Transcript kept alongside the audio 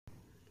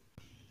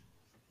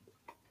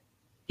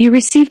You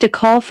received a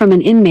call from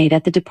an inmate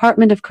at the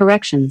Department of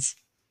Corrections.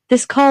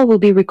 This call will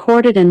be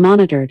recorded and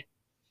monitored.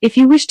 If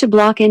you wish to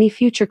block any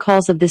future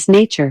calls of this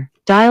nature,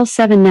 dial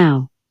 7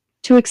 now.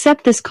 To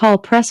accept this call,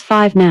 press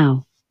 5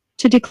 now.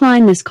 To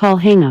decline this call,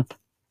 hang up.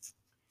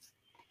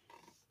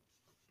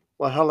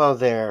 Well, hello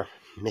there,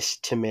 Miss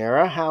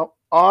Tamara. How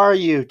are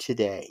you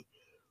today?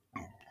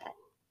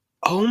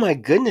 Oh my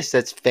goodness,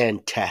 that's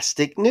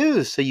fantastic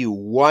news. So you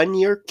won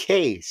your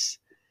case.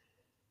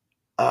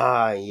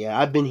 Yeah,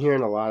 I've been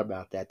hearing a lot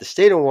about that. The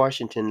state of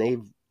Washington,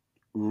 they've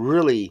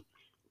really,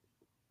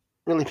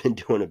 really been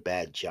doing a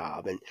bad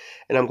job. And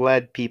I'm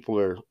glad people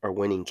are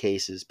winning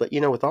cases. But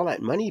with all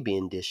that money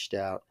being dished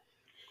out,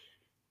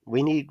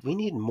 we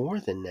need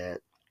more than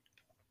that.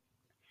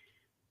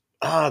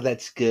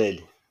 That's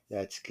good.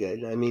 That's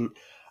good. I mean,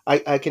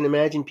 I can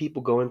imagine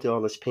people going through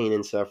all this pain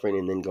and suffering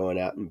and then going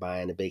out and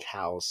buying a big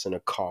house and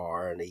a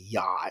car and a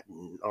yacht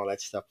and all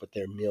that stuff with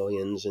their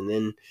millions. And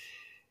then,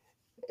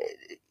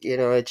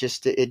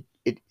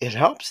 it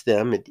helps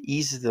them. It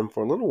eases them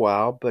for a little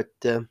while, but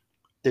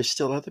there's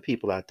still other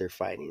people out there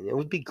fighting. It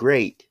would be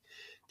great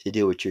to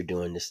do what you're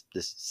doing. This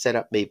set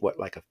up maybe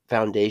like a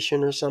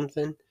foundation or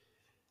something.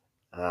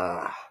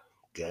 Ah,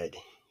 good.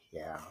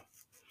 Yeah.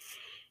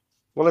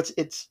 Well,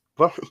 it's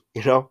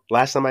well,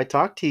 last time I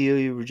talked to you,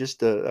 you were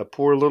just a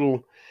poor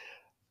little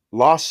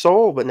lost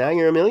soul, but now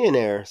you're a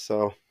millionaire.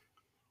 So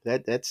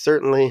that's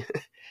certainly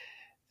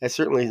that's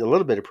certainly a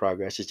little bit of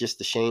progress. It's just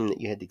a shame that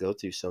you had to go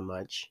through so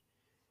much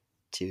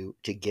to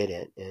get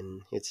it,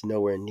 and it's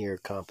nowhere near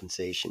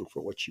compensation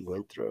for what you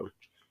went through.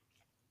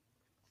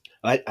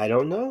 I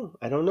don't know.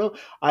 I don't know.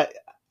 I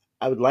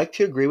would like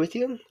to agree with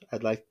you.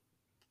 I'd like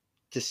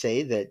to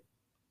say that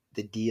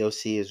the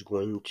DOC is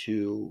going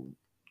to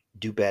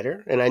do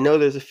better, and I know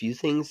there's a few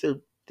things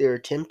that they're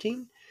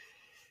attempting.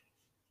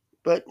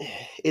 But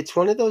it's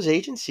one of those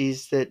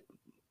agencies that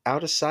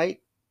out of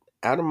sight,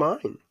 out of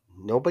mind.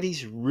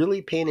 Nobody's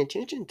really paying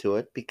attention to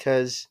it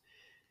because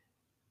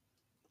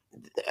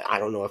I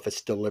don't know if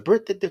it's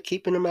deliberate that they're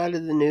keeping them out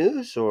of the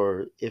news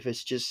or if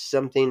it's just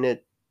something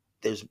that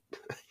there's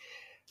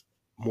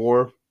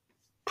more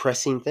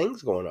pressing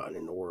things going on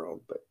in the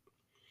world. But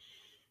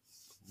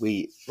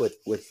we with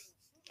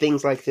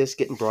things like this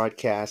getting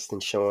broadcast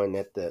and showing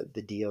that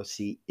the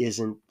DOC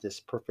isn't this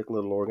perfect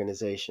little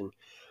organization.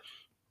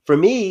 For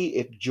me,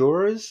 if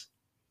jurors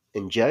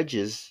and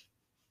judges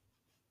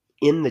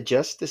in the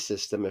justice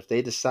system, if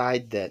they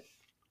decide that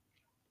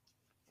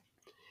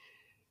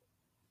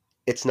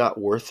it's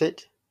not worth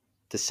it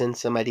to send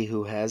somebody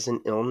who has an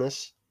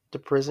illness to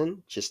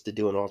prison just to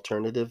do an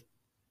alternative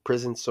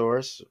prison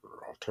source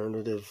or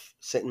alternative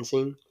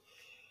sentencing,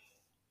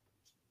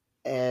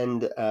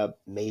 and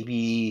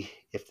maybe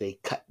if they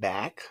cut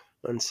back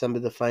on some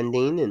of the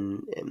funding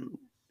and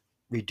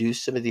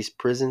reduce some of these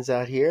prisons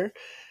out here,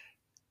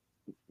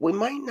 we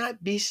might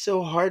not be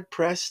so hard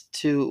pressed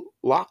to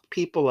lock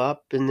people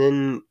up and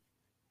then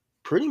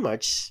pretty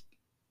much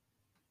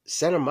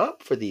set them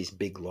up for these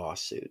big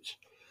lawsuits.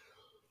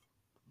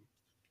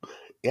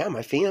 Yeah,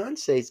 my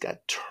fiance's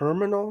got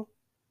terminal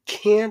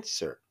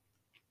cancer.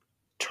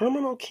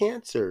 Terminal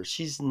cancer.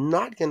 She's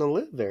not going to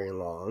live very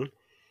long.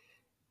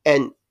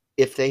 And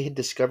if they had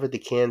discovered the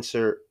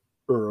cancer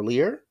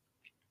earlier,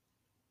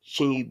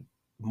 she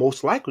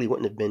most likely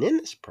wouldn't have been in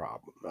this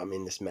problem. I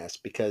mean, this mess,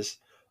 because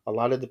a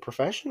lot of the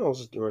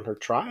professionals during her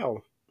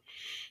trial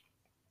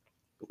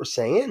were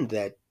saying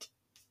that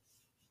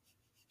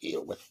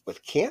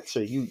with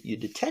cancer, you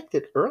detect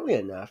it early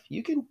enough,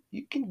 you can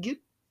get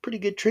pretty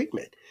good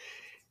treatment.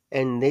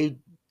 And they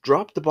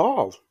dropped the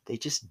ball. They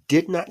just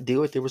did not do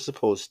what they were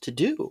supposed to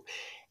do.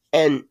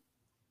 And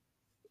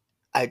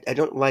I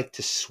don't like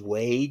to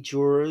sway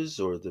jurors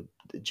or the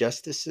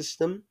justice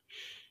system,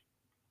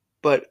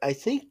 but I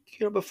think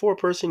before a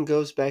person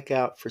goes back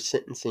out for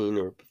sentencing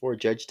or before a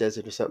judge does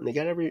it or something, they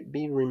got to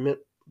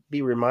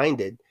be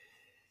reminded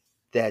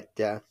that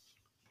the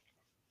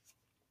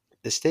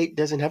state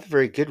doesn't have a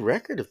very good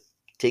record of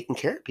taking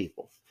care of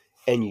people,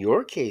 and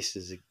your case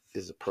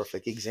is a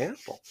perfect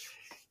example.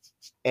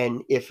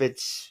 And if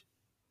it's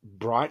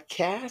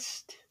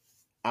broadcast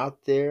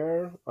out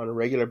there on a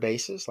regular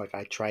basis, like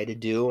I try to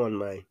do on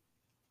my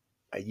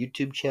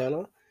YouTube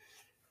channel,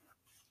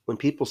 when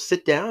people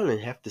sit down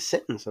and have to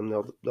sentence them,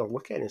 they'll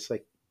look at it. It's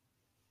like,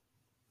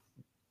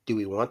 do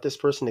we want this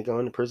person to go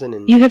into prison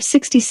and You have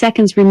 60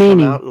 seconds come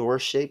remaining. out in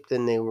worse shape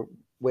than they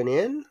went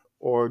in,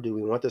 or do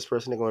we want this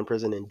person to go in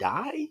prison and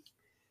die?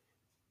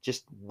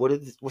 Just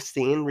what's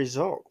the end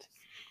result?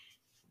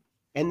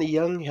 And the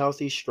young,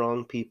 healthy,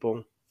 strong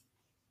people,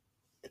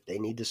 if they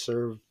need to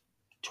serve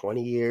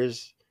 20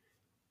 years,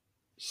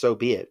 so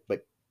be it.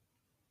 But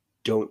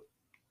don't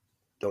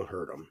don't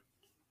hurt them.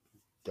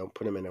 Don't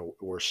put them in a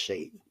worse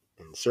shape,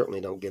 and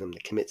certainly don't get them to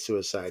commit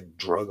suicide,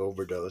 drug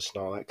overdose,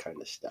 and all that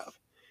kind of stuff.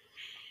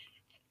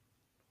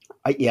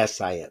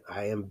 Yes, I am.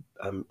 I am.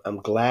 I'm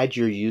glad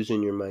you're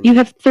using your money You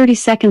have 30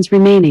 seconds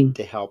remaining.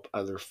 to help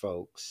other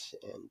folks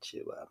and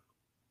to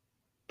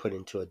put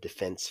into a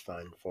defense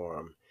fund for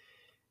them.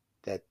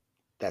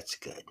 That's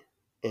good,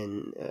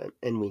 and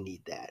we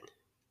need that.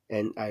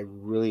 And I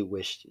really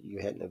wished you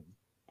hadn't have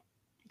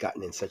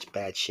gotten in such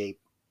bad shape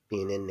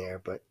being in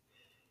there. But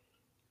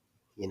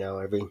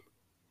every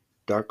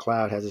dark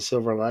cloud has a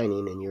silver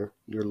lining, and you're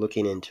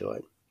looking into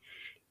it.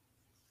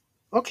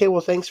 Okay,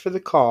 well, thanks for the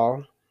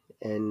call,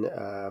 and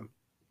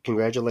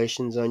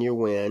congratulations on your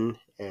win.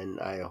 And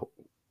I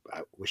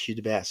wish you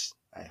the best.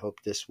 I hope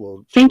this will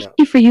turn Thank out.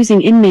 you for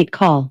using Inmate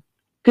Call.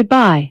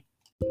 Goodbye.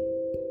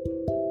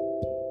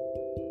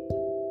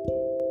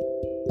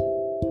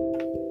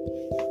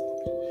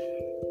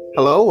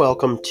 Hello,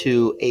 welcome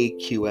to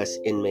AQS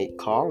Inmate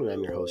Call, and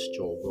I'm your host,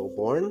 Joel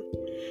Wilborn.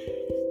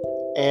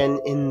 And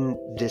in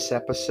this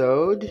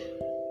episode,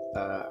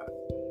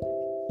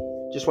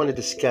 just want to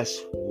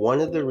discuss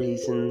one of the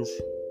reasons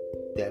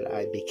that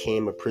I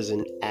became a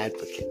prison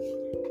advocate.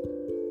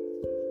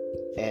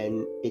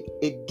 And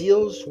it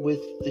deals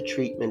with the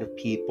treatment of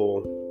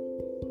people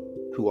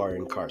who are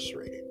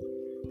incarcerated.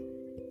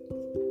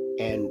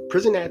 And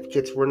prison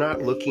advocates, we're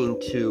not looking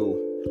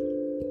to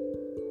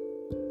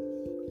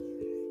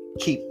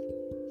keep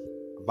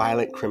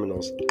violent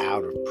criminals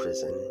out of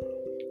prison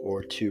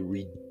or to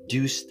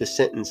reduce the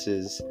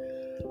sentences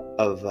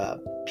of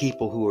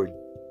people who are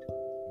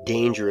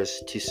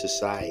dangerous to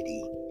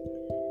society.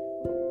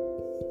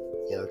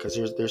 Because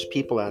there's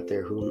people out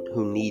there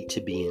who need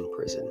to be in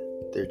prison.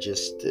 They're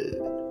just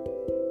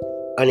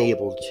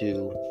unable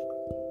to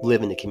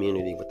live in the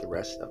community with the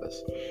rest of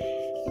us.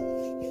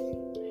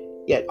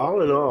 Yet,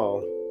 all in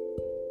all,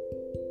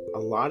 a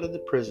lot of the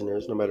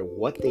prisoners, no matter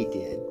what they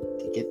did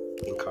to get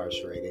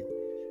incarcerated,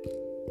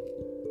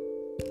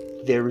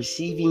 they're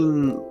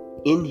receiving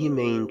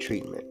inhumane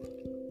treatment.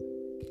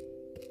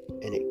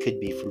 And it could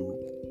be from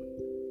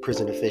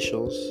prison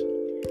officials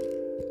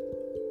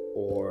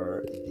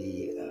or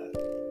the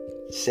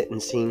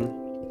sentencing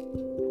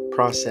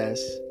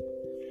process,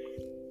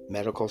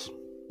 medical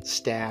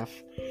staff.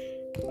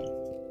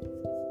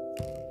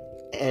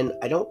 And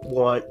I don't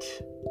want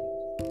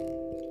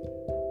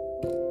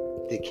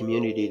the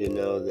community to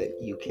know that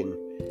you can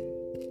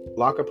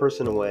lock a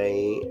person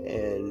away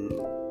and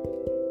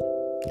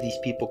these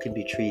people can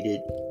be treated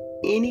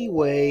any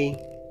way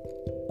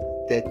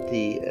that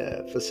the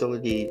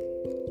facility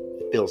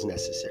feels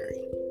necessary.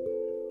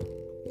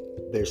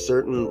 There's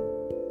certain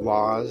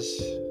laws,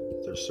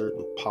 there's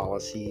certain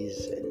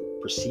policies and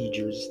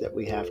procedures that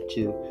we have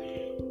to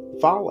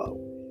follow.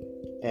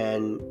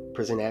 And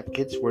prison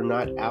advocates, we're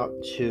not out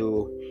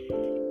to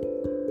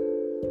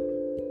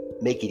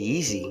make it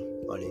easy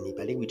on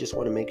anybody. We just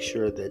want to make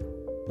sure that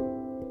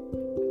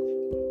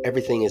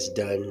everything is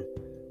done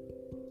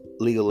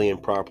legally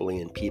and properly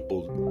and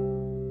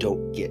people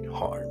don't get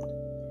harmed.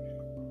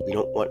 We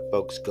don't want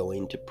folks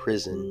going to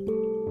prison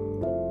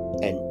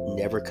and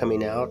never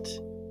coming out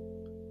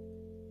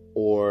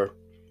or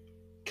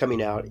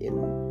coming out in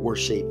worse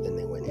shape than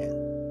they went in.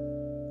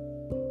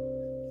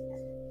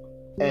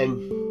 And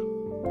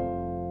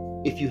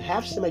if you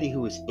have somebody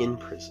who is in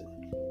prison,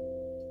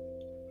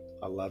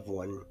 a loved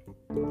one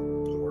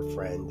or a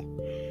friend,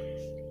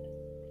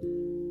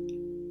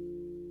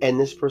 and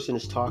this person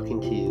is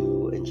talking to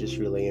you and just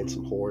relaying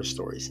some horror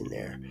stories in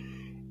there,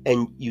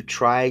 and you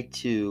try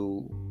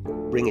to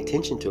bring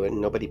attention to it and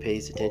nobody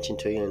pays attention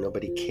to you and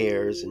nobody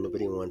cares and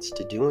nobody wants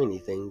to do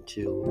anything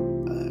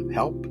to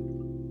help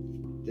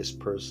this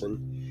person,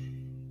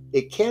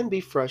 it can be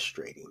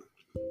frustrating,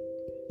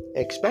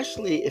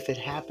 especially if it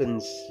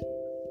happens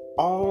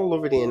all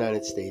over the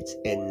United States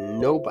and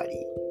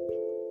nobody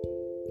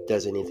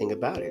does anything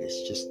about it.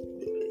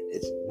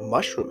 It's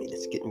mushrooming,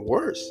 it's getting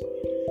worse.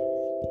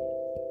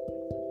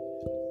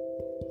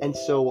 And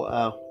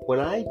so when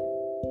I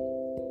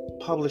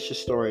publish a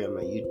story on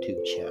my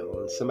YouTube channel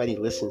and somebody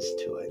listens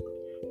to it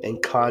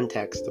and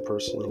contacts the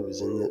person who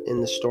was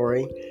in the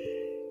story,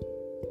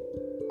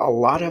 a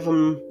lot of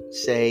them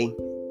say,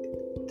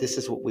 this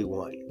is what we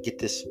want. Get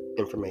this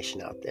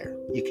information out there.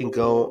 You can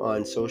go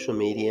on social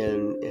media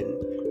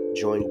and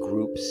join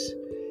groups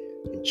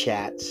and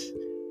chats,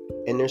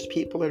 and there's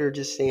people that are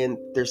just saying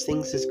there's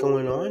things that's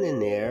going on in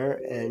there,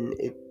 and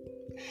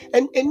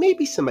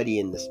maybe somebody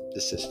in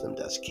the system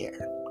does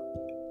care.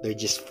 They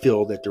just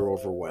feel that they're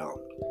overwhelmed.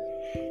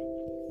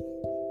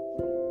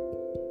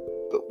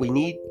 But we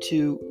need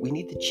to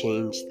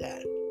change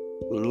that.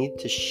 We need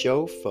to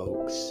show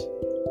folks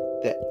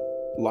that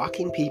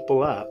locking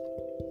people up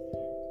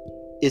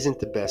isn't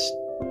the best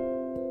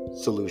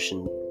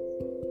solution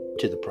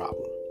to the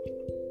problem.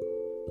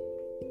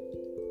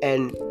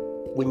 And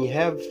when you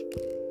have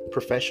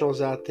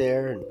professionals out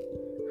there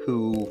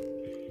who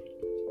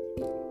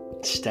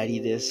study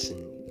this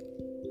and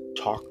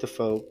talk to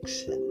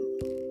folks and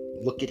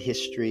look at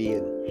history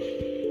and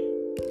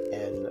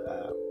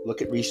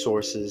look at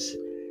resources,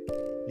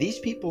 these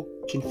people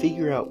can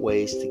figure out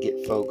ways to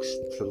get folks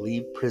to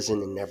leave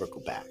prison and never go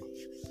back.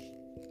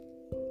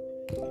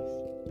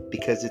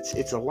 Because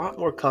it's a lot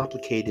more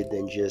complicated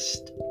than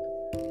just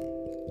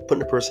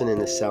putting a person in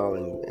a cell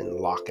and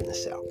locking the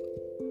cell.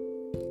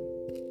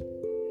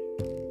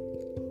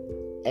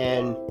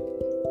 And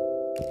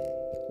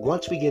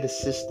once we get a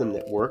system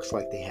that works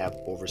like they have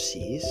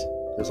overseas,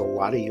 There's a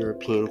lot of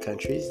European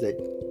countries that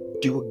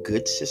do a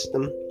good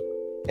system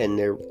and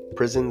their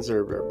prisons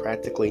are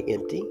practically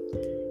empty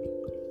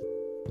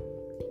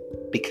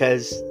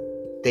because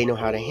they know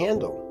how to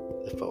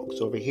handle the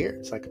folks. Over here,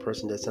 it's like a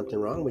person does something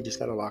wrong, we just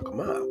got to lock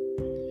them up.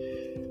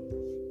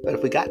 But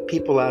if we got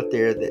people out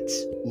there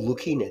that's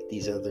looking at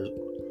these other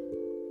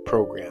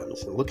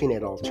programs and looking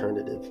at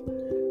alternative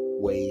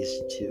ways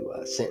to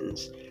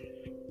sentence,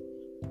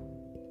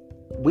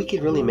 we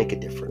could really make a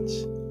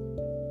difference,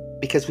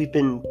 because we've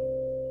been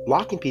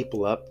locking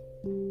people up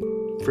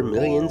for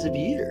millions of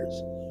years.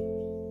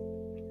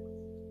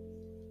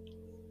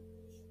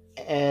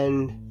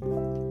 And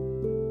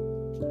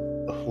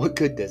what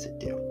good does it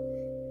do?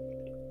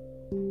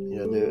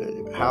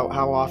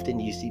 How often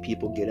do you see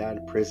people get out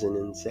of prison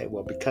and say,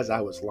 well, because I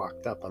was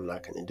locked up, I'm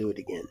not going to do it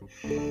again?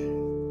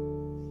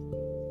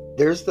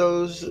 There's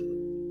those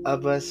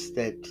of us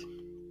that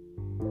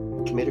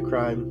commit a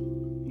crime,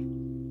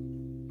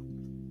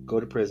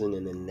 go to prison,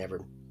 and then never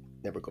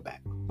go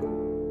back.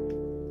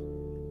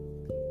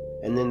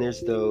 And then there's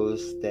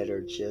those that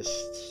are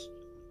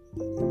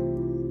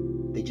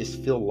they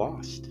just feel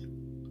lost.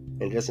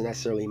 And it doesn't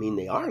necessarily mean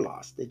they are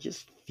lost. They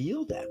just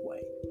feel that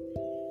way.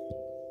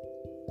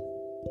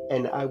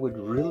 And I would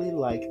really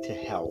like to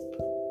help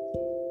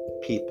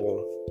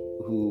people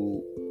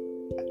who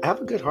have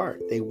a good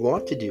heart. They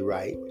want to do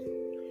right.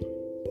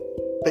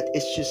 But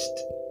it's just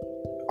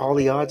all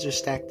the odds are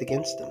stacked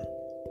against them.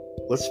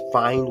 Let's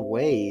find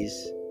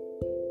ways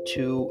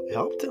to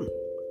help them.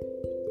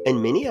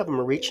 And many of them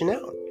are reaching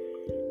out.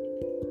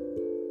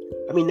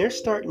 I mean, they're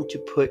starting to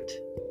put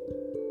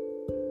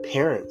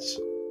parents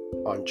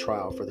on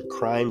trial for the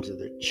crimes of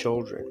their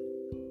children.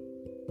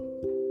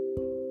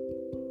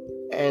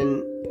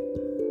 And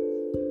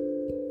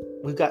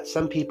we've got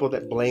some people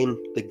that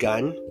blame the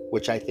gun,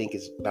 which I think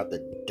is about the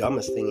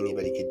dumbest thing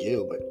anybody could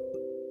do, but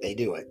they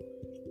do it.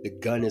 The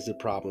gun is the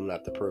problem,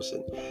 not the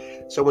person.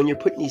 So when you're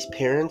putting these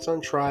parents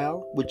on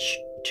trial, which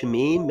to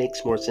me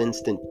makes more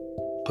sense than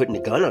putting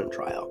a gun on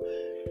trial,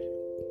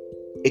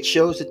 it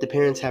shows that the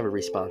parents have a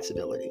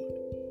responsibility.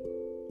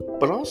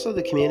 But also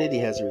the community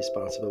has a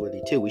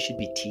responsibility too. We should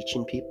be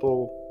teaching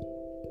people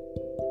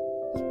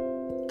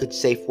good,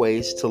 safe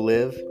ways to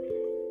live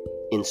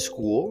in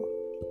school.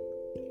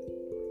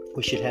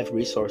 We should have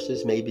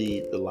resources.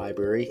 Maybe the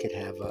library could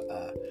have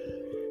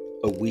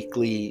a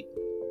weekly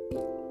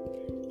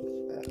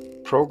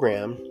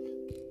program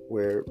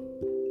where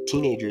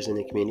teenagers in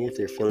the community, if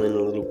they're feeling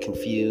a little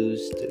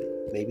confused,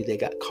 maybe they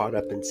got caught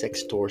up in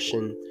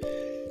sextortion,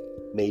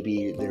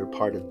 maybe they're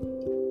part of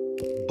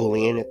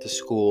bullying at the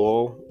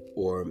school,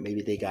 or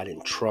maybe they got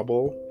in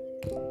trouble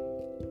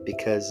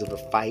because of a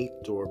fight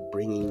or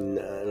bringing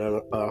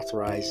an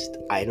unauthorized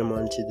item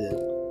onto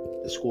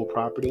the school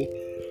property,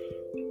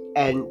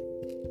 and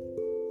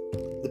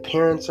the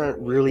parents aren't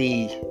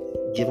really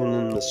giving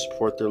them the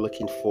support they're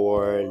looking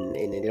for, and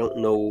they don't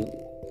know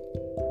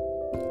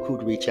who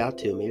to reach out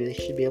to. Maybe they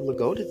should be able to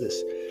go to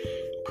this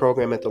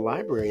program at the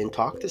library and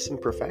talk to some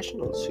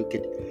professionals who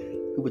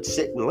would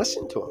sit and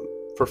listen to them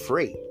for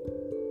free.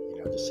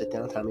 Just sit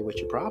down, tell me what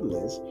your problem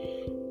is,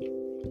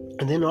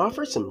 and then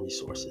offer some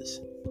resources.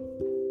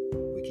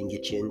 We can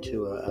get you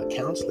into a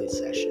counseling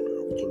session.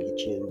 We can get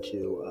you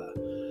into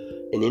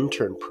an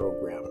intern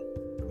program.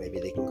 Maybe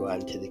they can go out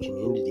into the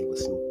community with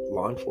some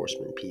law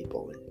enforcement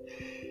people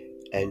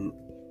and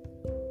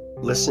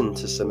listen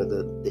to some of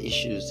the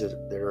issues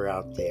that are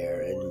out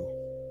there,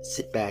 and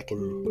sit back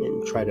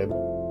and try to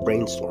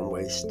brainstorm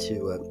ways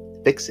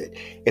to fix it.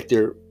 If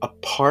they're a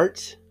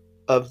part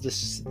of the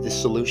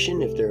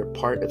solution, if they're a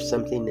part of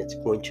something that's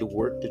going to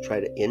work to try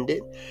to end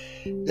it,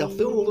 they'll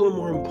feel a little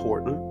more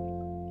important,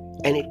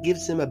 and it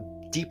gives them a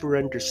deeper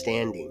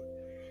understanding.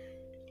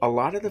 A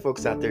lot of the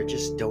folks out there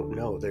just don't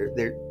know.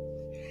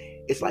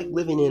 It's like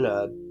living in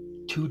a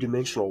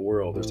two-dimensional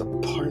world. There's a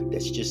part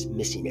that's just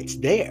missing. It's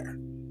there.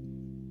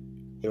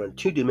 In a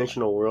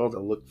two-dimensional world,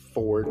 they'll look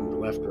forward and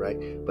left and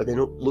right, but they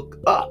don't look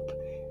up.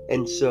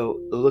 And so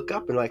they look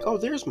up and like, oh,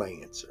 there's my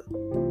answer.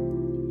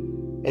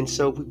 And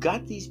so we've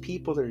got these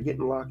people that are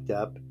getting locked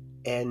up,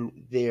 and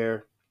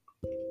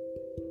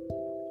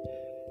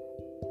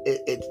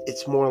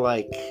it's more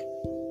like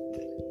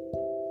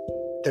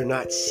they're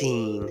not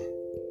seeing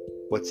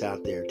what's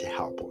out there to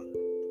help them.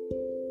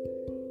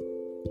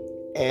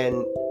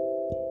 And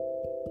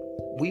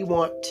we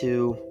want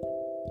to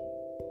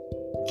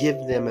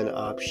give them an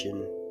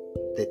option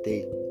that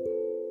they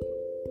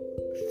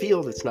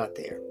feel that's not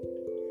there.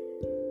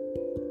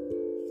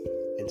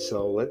 And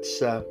so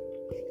let's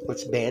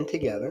band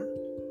together.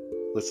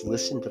 Let's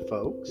listen to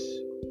folks.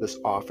 Let's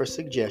offer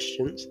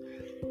suggestions.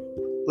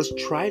 Let's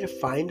try to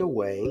find a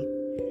way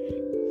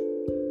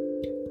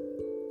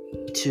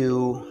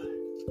to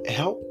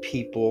help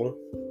people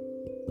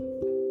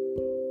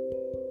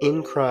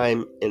in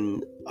crime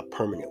in a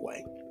permanent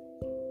way.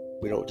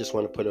 We don't just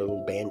want to put a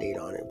little Band-Aid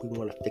on it. We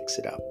want to fix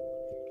it up.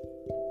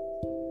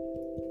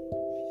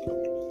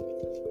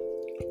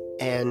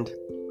 And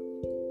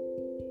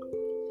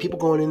people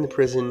going into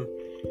prison,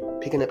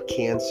 picking up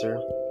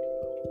cancer,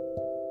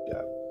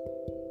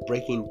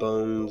 breaking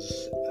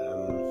bones,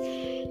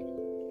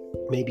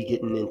 maybe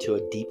getting into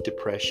a deep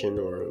depression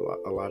or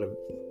a lot of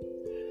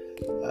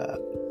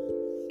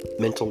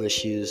mental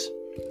issues.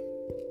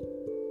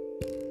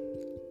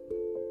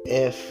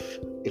 If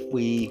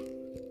we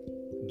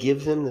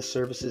give them the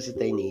services that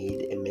they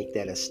need and make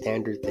that a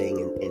standard thing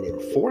and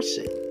enforce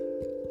it,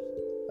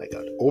 like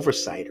an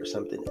oversight or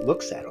something that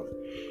looks at them,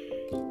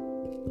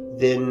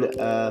 then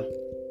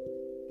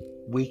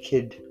we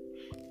could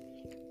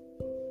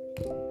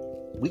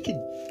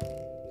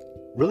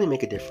really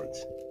make a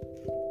difference.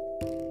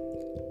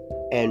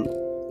 And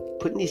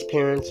putting these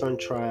parents on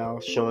trial,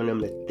 showing them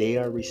that they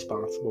are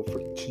responsible for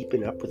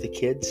keeping up with the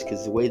kids,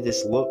 because the way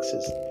this looks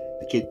is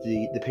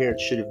the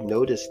parents should have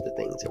noticed the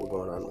things that were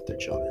going on with their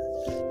children.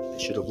 They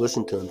should have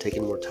listened to them,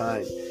 taken more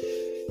time.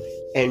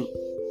 And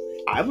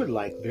I would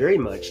like very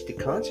much to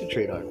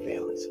concentrate on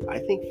families. I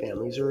think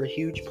families are a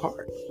huge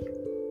part.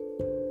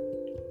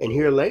 And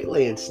here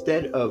lately,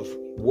 instead of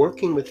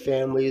working with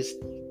families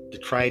to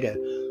try to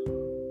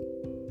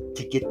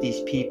get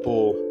these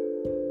people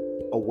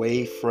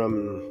away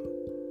from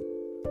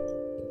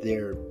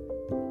their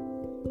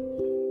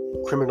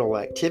criminal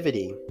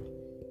activity,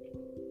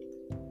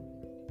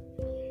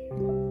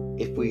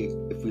 if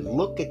we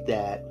look at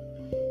that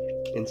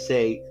and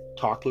say,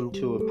 talking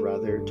to a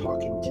brother,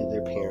 talking to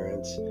their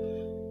parents,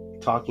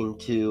 talking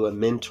to a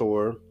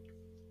mentor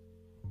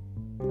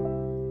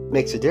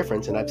makes a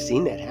difference, and I've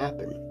seen that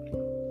happen.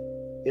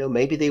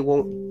 Maybe they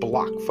won't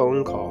block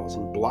phone calls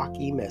and block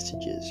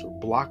e-messages or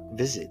block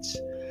visits.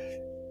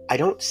 I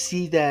don't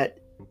see that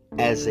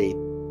as a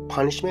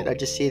punishment. I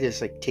just see it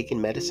as like taking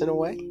medicine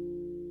away.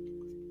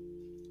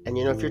 And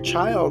if your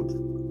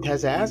child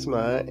has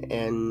asthma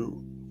and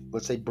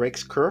let's say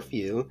breaks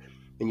curfew,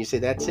 and you say,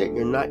 that's it,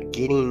 you're not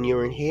getting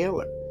your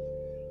inhaler,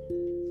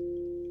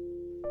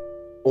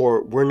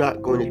 or we're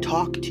not going to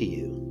talk to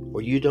you,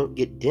 or you don't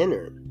get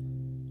dinner,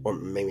 or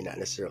maybe not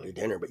necessarily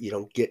dinner, but you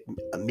don't get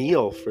a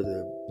meal for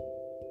the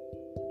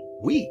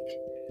week,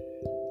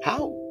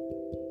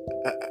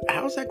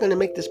 how's that going to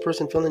make this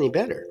person feel any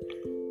better?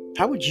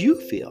 How would you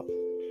feel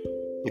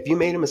if you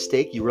made a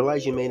mistake, you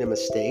realize you made a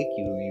mistake,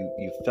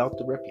 you felt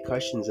the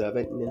repercussions of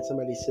it, and then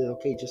somebody said,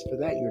 okay, just for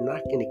that, you're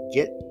not going to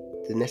get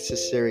the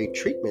necessary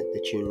treatment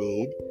that you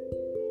need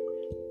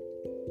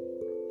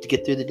to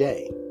get through the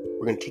day.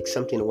 We're going to take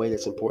something away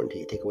that's important to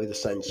you, take away the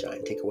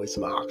sunshine, take away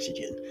some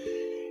oxygen.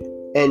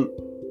 And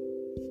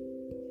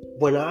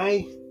when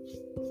I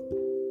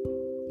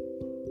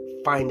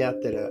find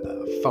out that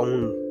a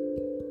phone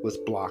was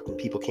blocked and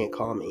people can't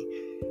call me,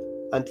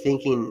 I'm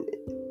thinking,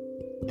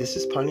 this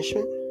is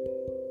punishment?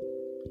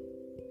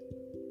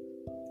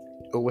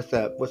 Or with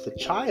a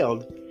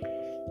child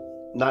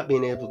not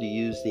being able to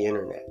use the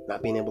internet,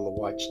 not being able to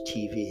watch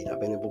TV, not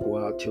being able to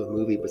go out to a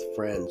movie with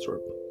friends, or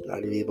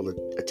not being able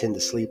to attend a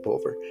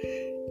sleepover.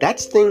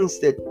 That's things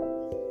that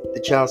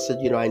the child said,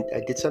 I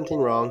did something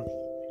wrong,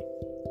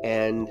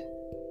 and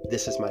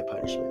this is my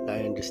punishment. And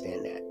I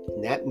understand that.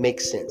 And that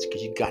makes sense,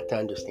 because you got to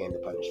understand the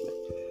punishment.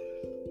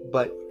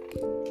 But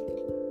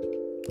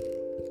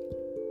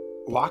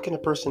locking a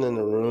person in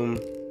a room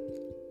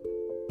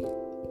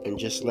and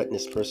just letting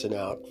this person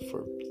out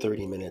for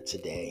 30 minutes a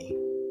day,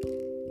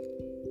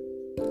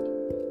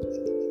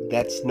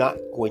 that's not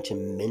going to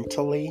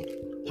mentally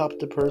help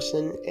the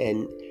person.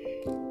 And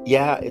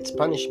yeah, it's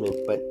punishment,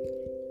 but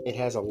it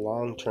has a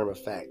long-term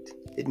effect.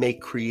 It may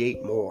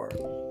create more.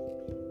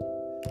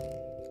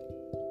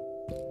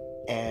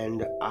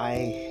 And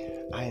I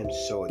am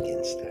so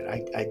against that.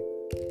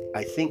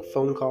 I think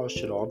phone calls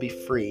should all be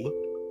free.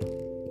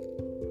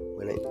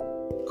 When an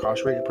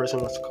incarcerated person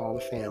wants to call the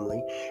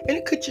family, and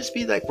it could just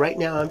be like, right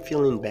now I'm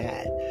feeling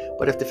bad,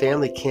 but if the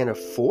family can't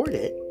afford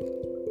it,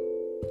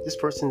 this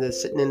person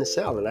that's sitting in the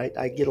cell, and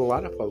I get a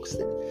lot of folks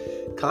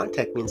that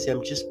contact me and say,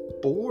 I'm just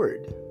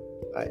bored.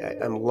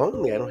 I'm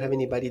lonely. I don't have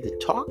anybody to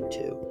talk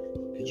to.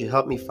 Could you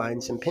help me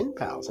find some pen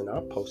pals? And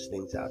I'll post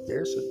things out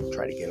there, so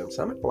try to get them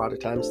some. A lot of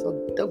times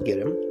they'll get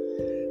them,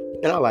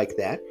 and I like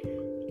that.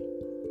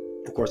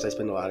 Of course, I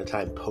spend a lot of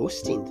time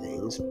posting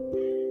things,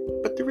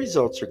 but the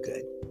results are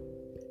good.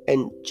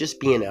 And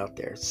just being out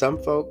there. Some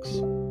folks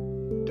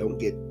don't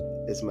get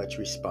as much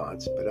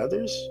response, but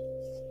others,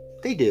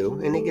 they do,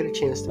 and they get a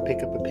chance to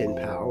pick up a pen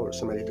pal or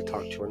somebody to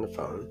talk to on the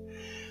phone.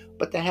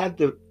 But to have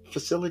the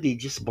facility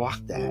just block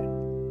that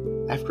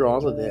after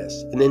all of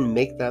this, and then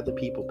make the other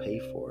people pay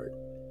for it.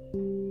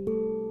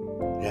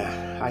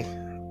 Yeah,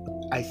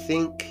 I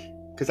think,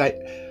 because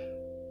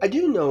I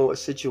do know a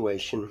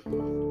situation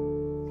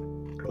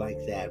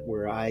like that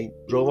where I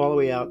drove all the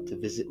way out to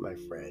visit my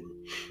friend,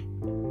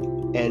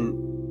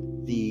 and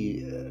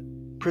the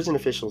prison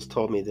officials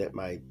told me that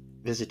my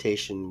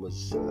visitation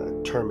was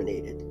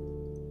terminated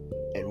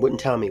and wouldn't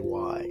tell me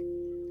why.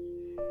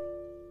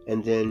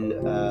 And then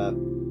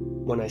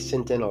when I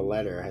sent in a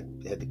letter,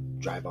 I had to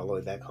drive all the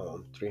way back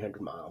home,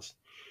 300 miles,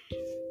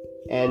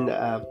 and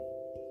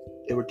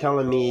they were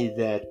telling me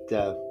that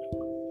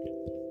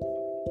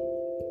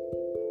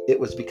it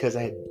was because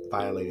I had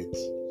violated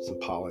some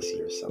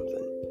policy or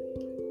something,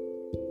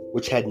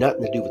 which had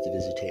nothing to do with the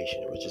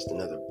visitation. It was just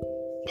another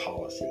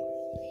policy.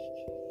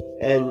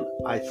 And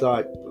I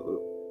thought,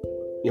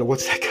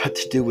 what's that got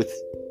to do with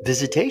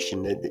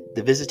visitation?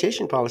 The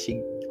visitation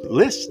policy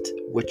lists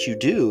what you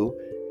do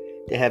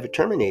to have it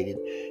terminated.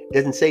 It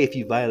doesn't say if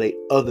you violate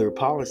other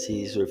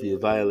policies or if you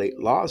violate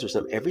laws or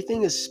something.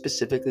 Everything is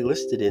specifically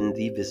listed in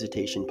the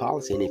visitation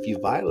policy, and if you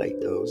violate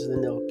those,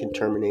 then they can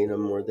terminate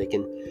them, or they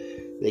could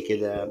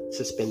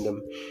suspend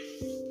them.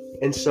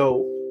 And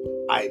so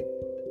I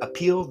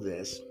appealed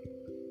this,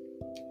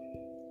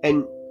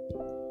 and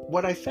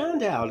what I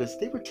found out is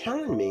they were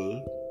telling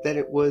me that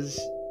it was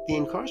the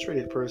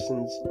incarcerated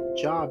person's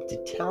job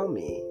to tell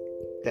me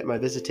that my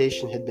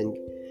visitation had been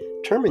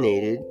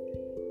terminated,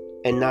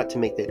 and not to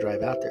make that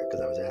drive out there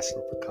because I was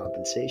asking for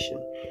compensation.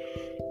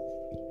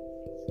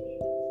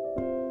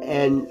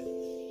 And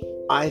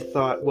I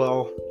thought,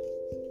 well,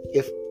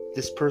 if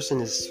this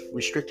person is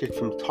restricted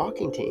from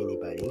talking to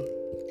anybody,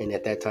 and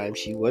at that time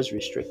she was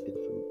restricted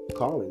from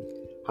calling,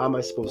 how am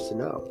I supposed to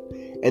know?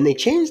 And they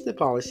changed the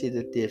policy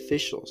that the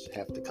officials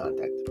have to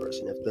contact the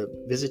person. If the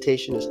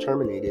visitation is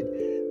terminated,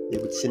 they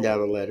would send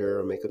out a letter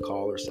or make a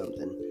call or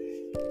something.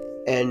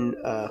 And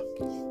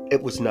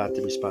it was not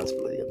the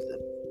responsibility of the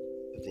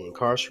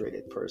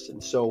incarcerated person.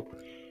 So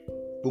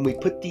when we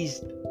put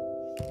these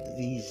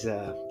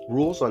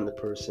rules on the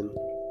person,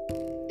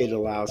 it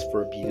allows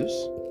for abuse,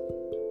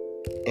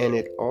 and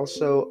it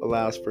also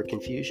allows for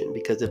confusion,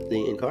 because if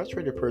the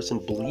incarcerated person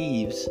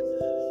believes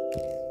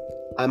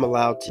I'm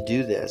allowed to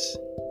do this,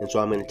 and so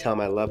I'm going to tell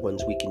my loved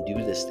ones we can do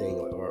this thing,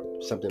 or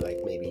something like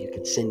maybe you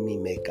can send me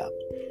makeup.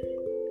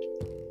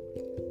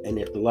 And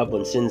if the loved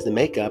one sends the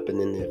makeup, and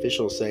then the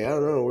officials say, "Oh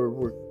no,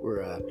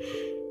 we're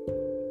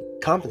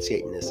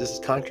confiscating this. This is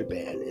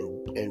contraband,"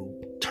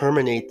 and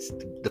terminates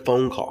the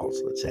phone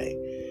calls, let's say,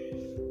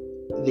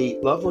 the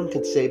loved one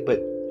could say,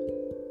 "But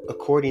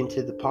according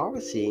to the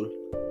policy,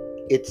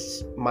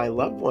 it's my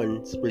loved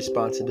one's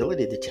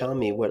responsibility to tell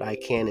me what I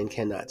can and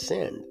cannot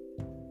send."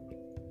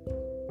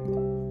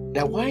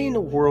 Now, why in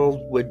the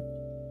world would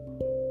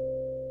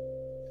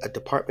a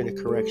Department of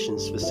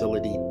Corrections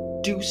facility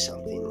do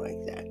something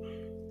like that?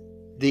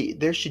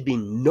 There should be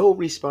no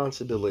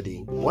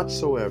responsibility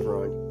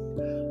whatsoever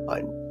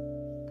on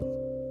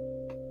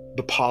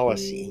the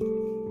policy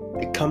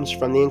that comes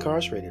from the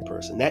incarcerated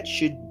person. That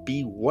should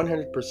be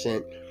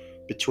 100%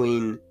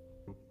 between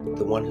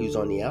the one who's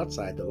on the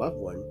outside, the loved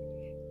one,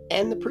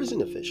 and the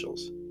prison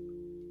officials.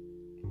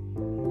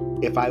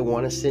 If I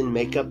want to send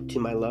makeup to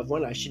my loved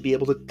one, I should be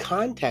able to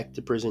contact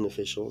the prison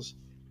officials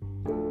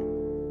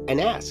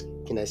and ask,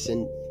 can I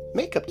send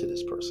makeup to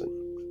this person?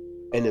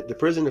 And if the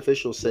prison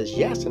official says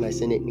yes, and I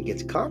send it and it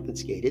gets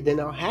confiscated, then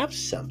I'll have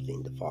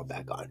something to fall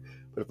back on.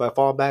 But if I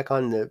fall back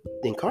on the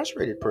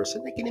incarcerated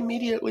person, they can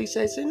immediately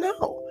say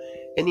no.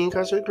 And the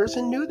incarcerated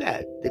person knew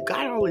that. They've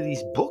got all of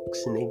these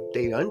books and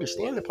they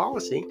understand the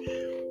policy,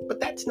 but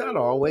that's not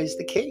always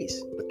the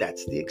case. But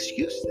that's the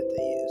excuse that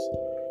they use.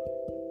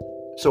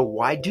 So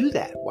why do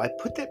that? Why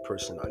put that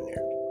person on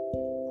there?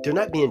 They're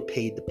not being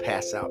paid to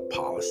pass out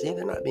policy.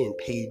 They're not being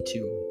paid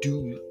to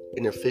do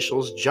an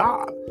official's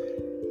job.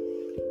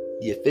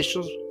 The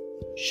officials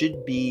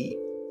should be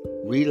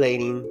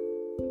relating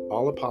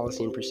all the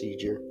policy and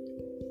procedure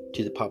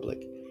to the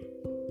public.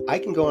 I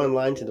can go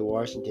online to the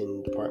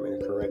Washington Department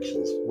of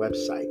Corrections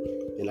website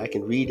and I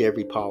can read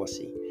every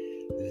policy.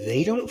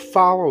 They don't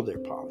follow their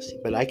policy,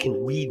 but I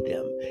can read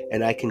them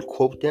and I can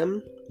quote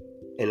them,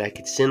 and I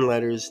could send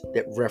letters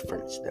that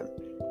reference them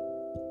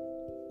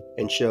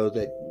and show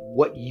that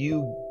what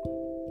you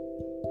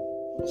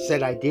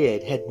said I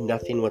did had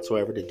nothing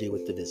whatsoever to do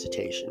with the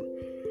visitation.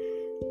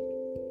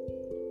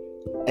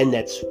 And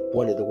that's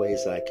one of the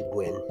ways that I could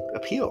win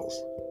appeals.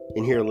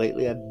 And here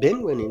lately I've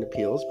been winning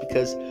appeals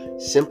because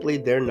simply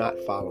they're not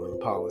following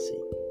policy.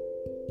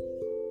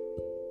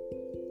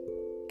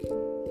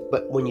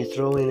 But when you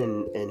throw in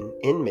an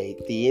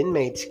inmate, the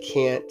inmates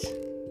can't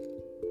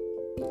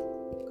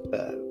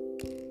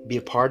be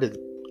a part of the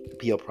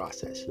appeal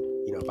process.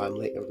 If I'm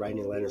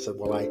writing a letter and said,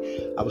 well,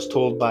 I was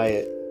told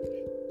by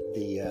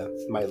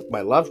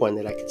my loved one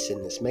that I could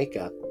send this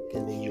makeup,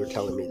 and then you're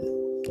telling me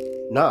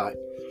that not,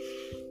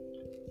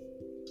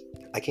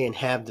 I can't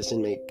have this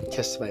inmate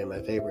testify in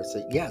my favor and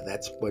say, yeah,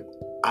 that's what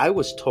I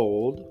was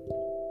told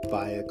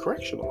by a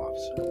correctional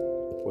officer.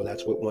 Well,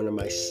 that's what one of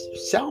my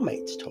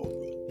cellmates told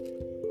me.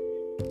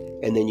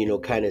 And then,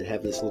 kind of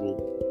have this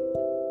little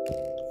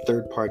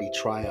third-party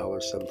trial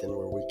or something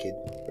where we could,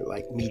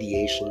 like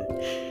mediation,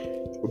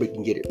 where we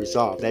can get it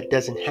resolved. That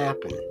doesn't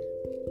happen.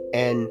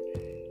 And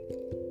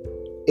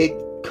it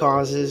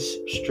causes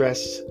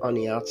stress on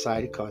the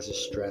outside. It causes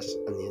stress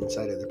on the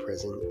inside of the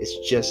prison. It's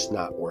just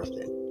not worth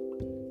it.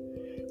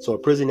 So a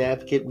prison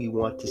advocate, we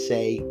want to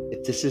say,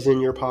 if this is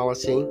in your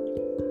policy,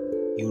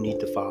 you need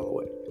to follow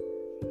it.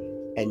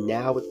 And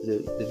now with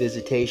the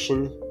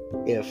visitation,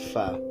 if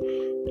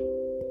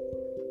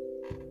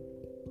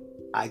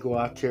I go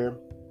out there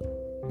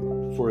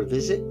for a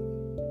visit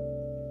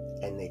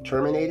and they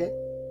terminate it,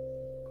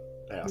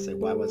 and I'll say,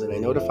 why wasn't I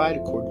notified?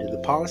 According to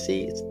the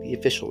policy, it's the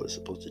official is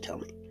supposed to tell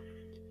me.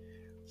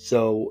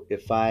 So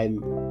if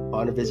I'm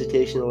on a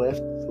visitation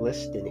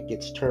list and it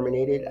gets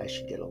terminated, I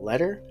should get a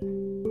letter.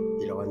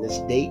 On this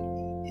date,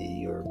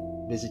 your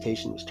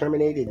visitation was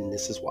terminated, and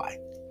this is why.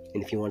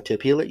 And if you want to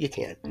appeal it, you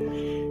can.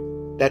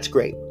 That's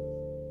great.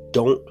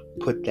 Don't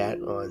put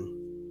that on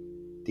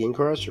the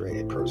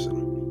incarcerated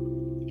person.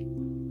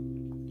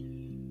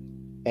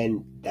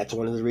 And that's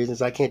one of the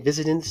reasons I can't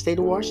visit in the state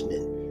of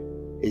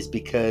Washington, is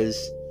because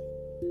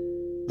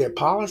their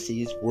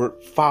policies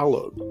weren't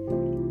followed.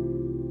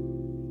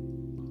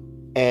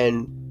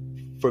 And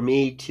for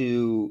me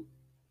to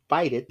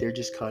fight it, they're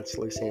just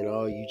constantly saying,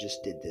 oh, you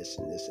just did this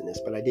and this and this.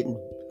 But I didn't.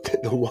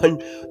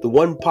 The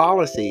one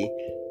policy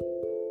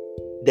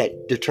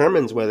that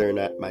determines whether or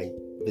not my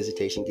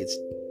visitation gets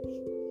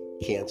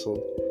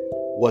canceled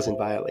wasn't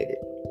violated.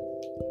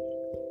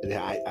 And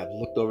I've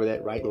looked over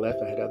that right and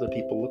left. I had other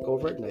people look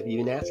over it, and I've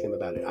even asked them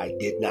about it. I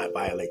did not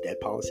violate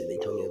that policy. They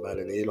told me about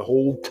it. They had a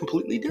whole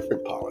completely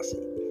different policy.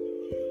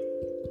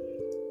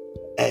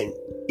 And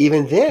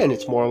even then,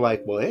 it's more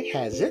like, well, it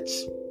has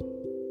its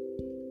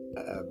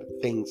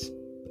things.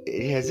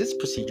 It has its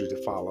procedure to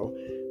follow,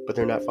 but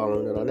they're not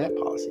following it on that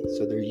policy.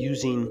 So they're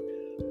using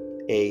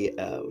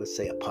let's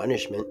say a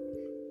punishment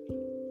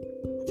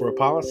for a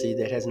policy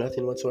that has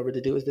nothing whatsoever to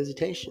do with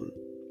visitation.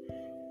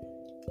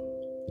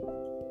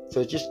 So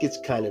it just gets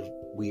kind of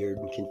weird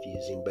and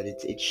confusing, but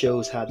it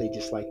shows how they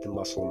just like to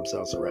muscle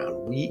themselves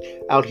around. We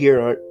out here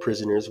aren't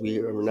prisoners. We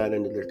are not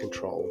under their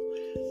control.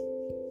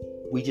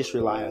 We just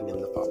rely on them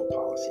to follow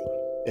policy.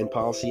 And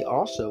policy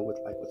also, with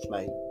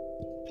my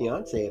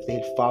fiance, if they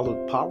had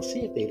followed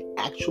policy, if they had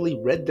actually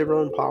read their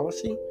own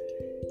policy,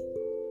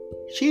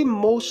 she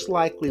most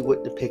likely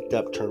wouldn't have picked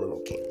up terminal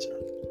cancer.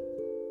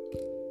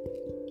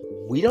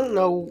 We don't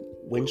know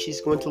when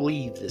she's going to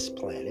leave this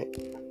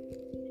planet.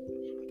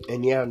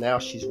 And yeah, now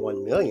she's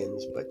won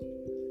millions, but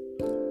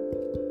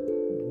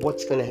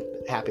what's going to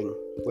happen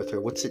with her?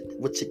 What's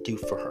it do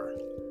for her?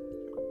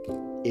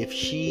 If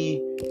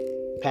she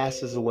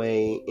passes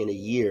away in a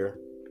year,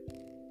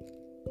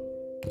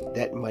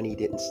 that money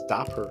didn't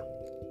stop her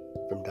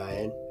from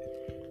dying.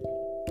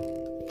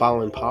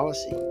 Following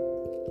policy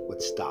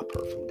would stop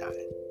her from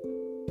dying.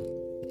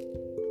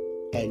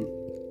 And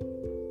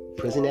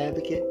Prison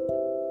Advocate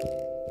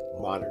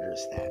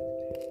monitors that.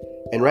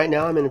 And right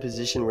now I'm in a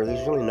position where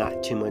there's really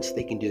not too much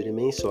they can do to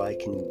me, so I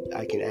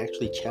can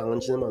actually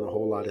challenge them on a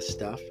whole lot of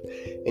stuff.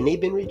 And they've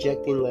been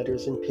rejecting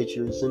letters and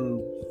pictures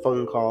and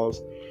phone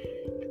calls.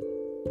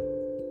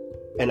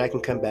 And I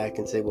can come back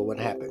and say, well, what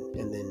happened?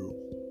 And then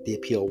the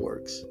appeal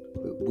works.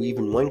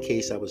 Even one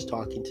case, I was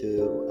talking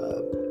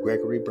to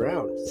Gregory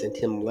Brown, sent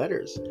him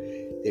letters.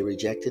 They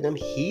rejected him.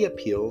 He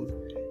appealed,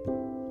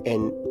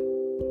 and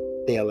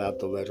they allowed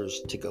the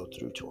letters to go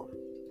through to him.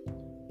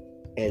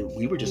 And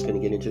we were just going to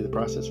get into the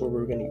process where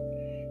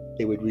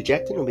they would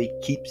reject it, and we'd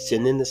keep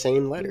sending the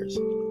same letters,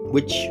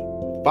 which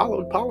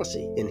followed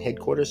policy. And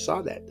headquarters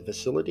saw that. The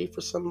facility,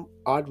 for some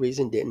odd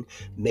reason, didn't.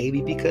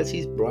 Maybe because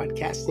he's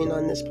broadcasting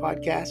on this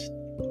podcast.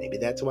 Maybe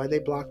that's why they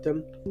blocked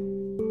him,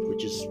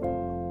 which is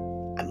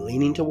I'm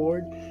leaning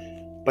toward,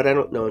 but I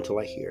don't know until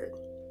I hear it.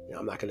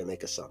 I'm not going to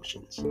make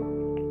assumptions.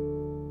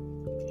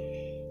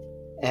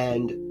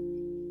 And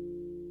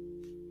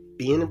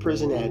being a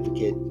prison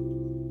advocate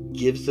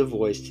gives a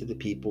voice to the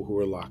people who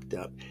are locked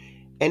up,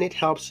 and it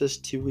helps us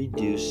to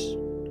reduce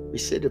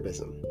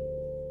recidivism.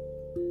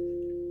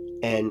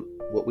 And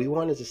what we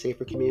want is a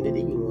safer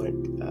community.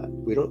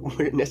 We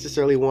don't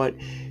necessarily want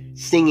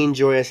singing,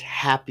 joyous,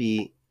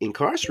 happy,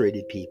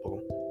 incarcerated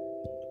people.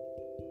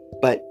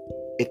 But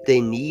if they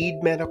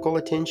need medical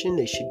attention,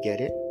 they should get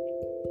it.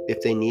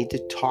 If they need to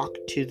talk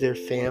to their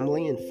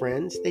family and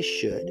friends, they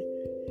should.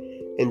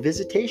 And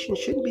visitation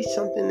shouldn't be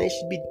something they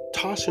should be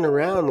tossing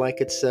around like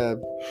it's a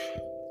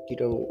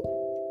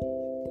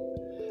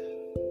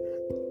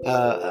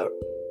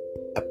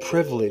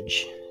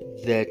privilege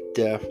that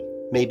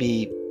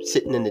maybe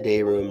sitting in the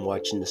day room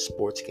watching the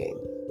sports game.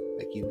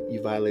 Like you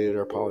violated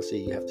our policy,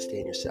 you have to stay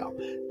in your cell.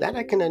 That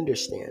I can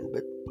understand,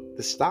 but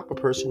to stop a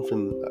person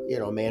from,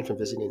 a man from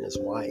visiting his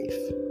wife,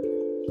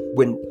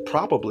 when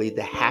probably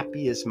the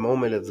happiest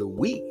moment of the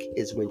week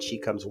is when she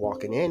comes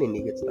walking in and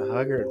he gets to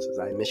hug her and says,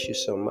 I miss you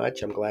so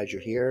much, I'm glad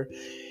you're here.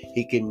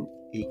 He can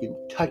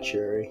touch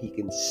her, he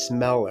can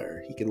smell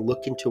her, he can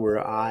look into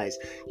her eyes.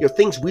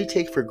 Things we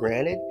take for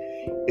granted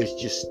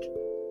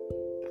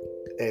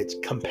it's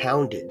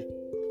compounded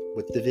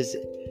with the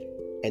visit.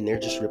 And they're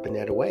just ripping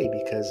that away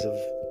because of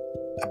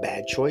a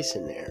bad choice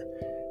in there.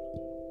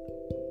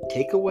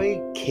 Take away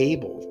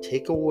cable,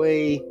 take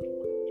away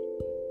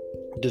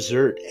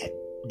dessert at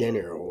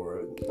dinner,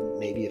 or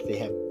maybe if they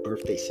have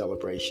birthday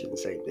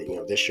celebrations, say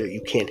that, this year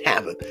you can't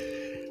have a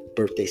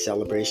birthday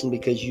celebration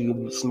because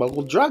you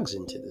smuggled drugs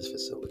into this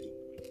facility.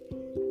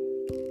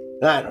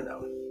 I don't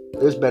know.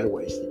 There's better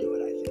ways to do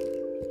it, I think.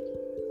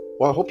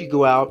 Well, I hope you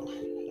go out.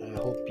 I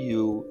hope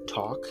you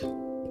talk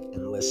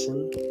and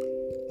listen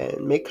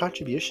and make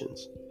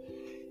contributions.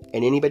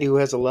 And anybody who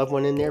has a loved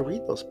one in there,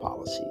 read those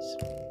policies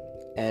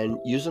and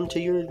use them to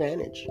your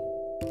advantage.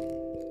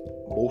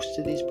 Most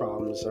of these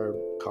problems are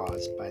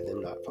caused by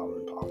them not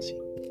following policy.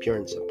 Pure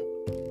and simple.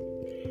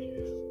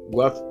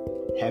 Well,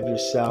 Have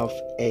yourself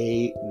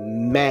a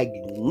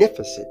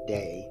magnificent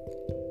day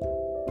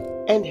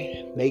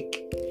and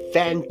make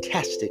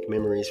fantastic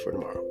memories for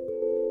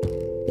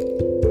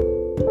tomorrow.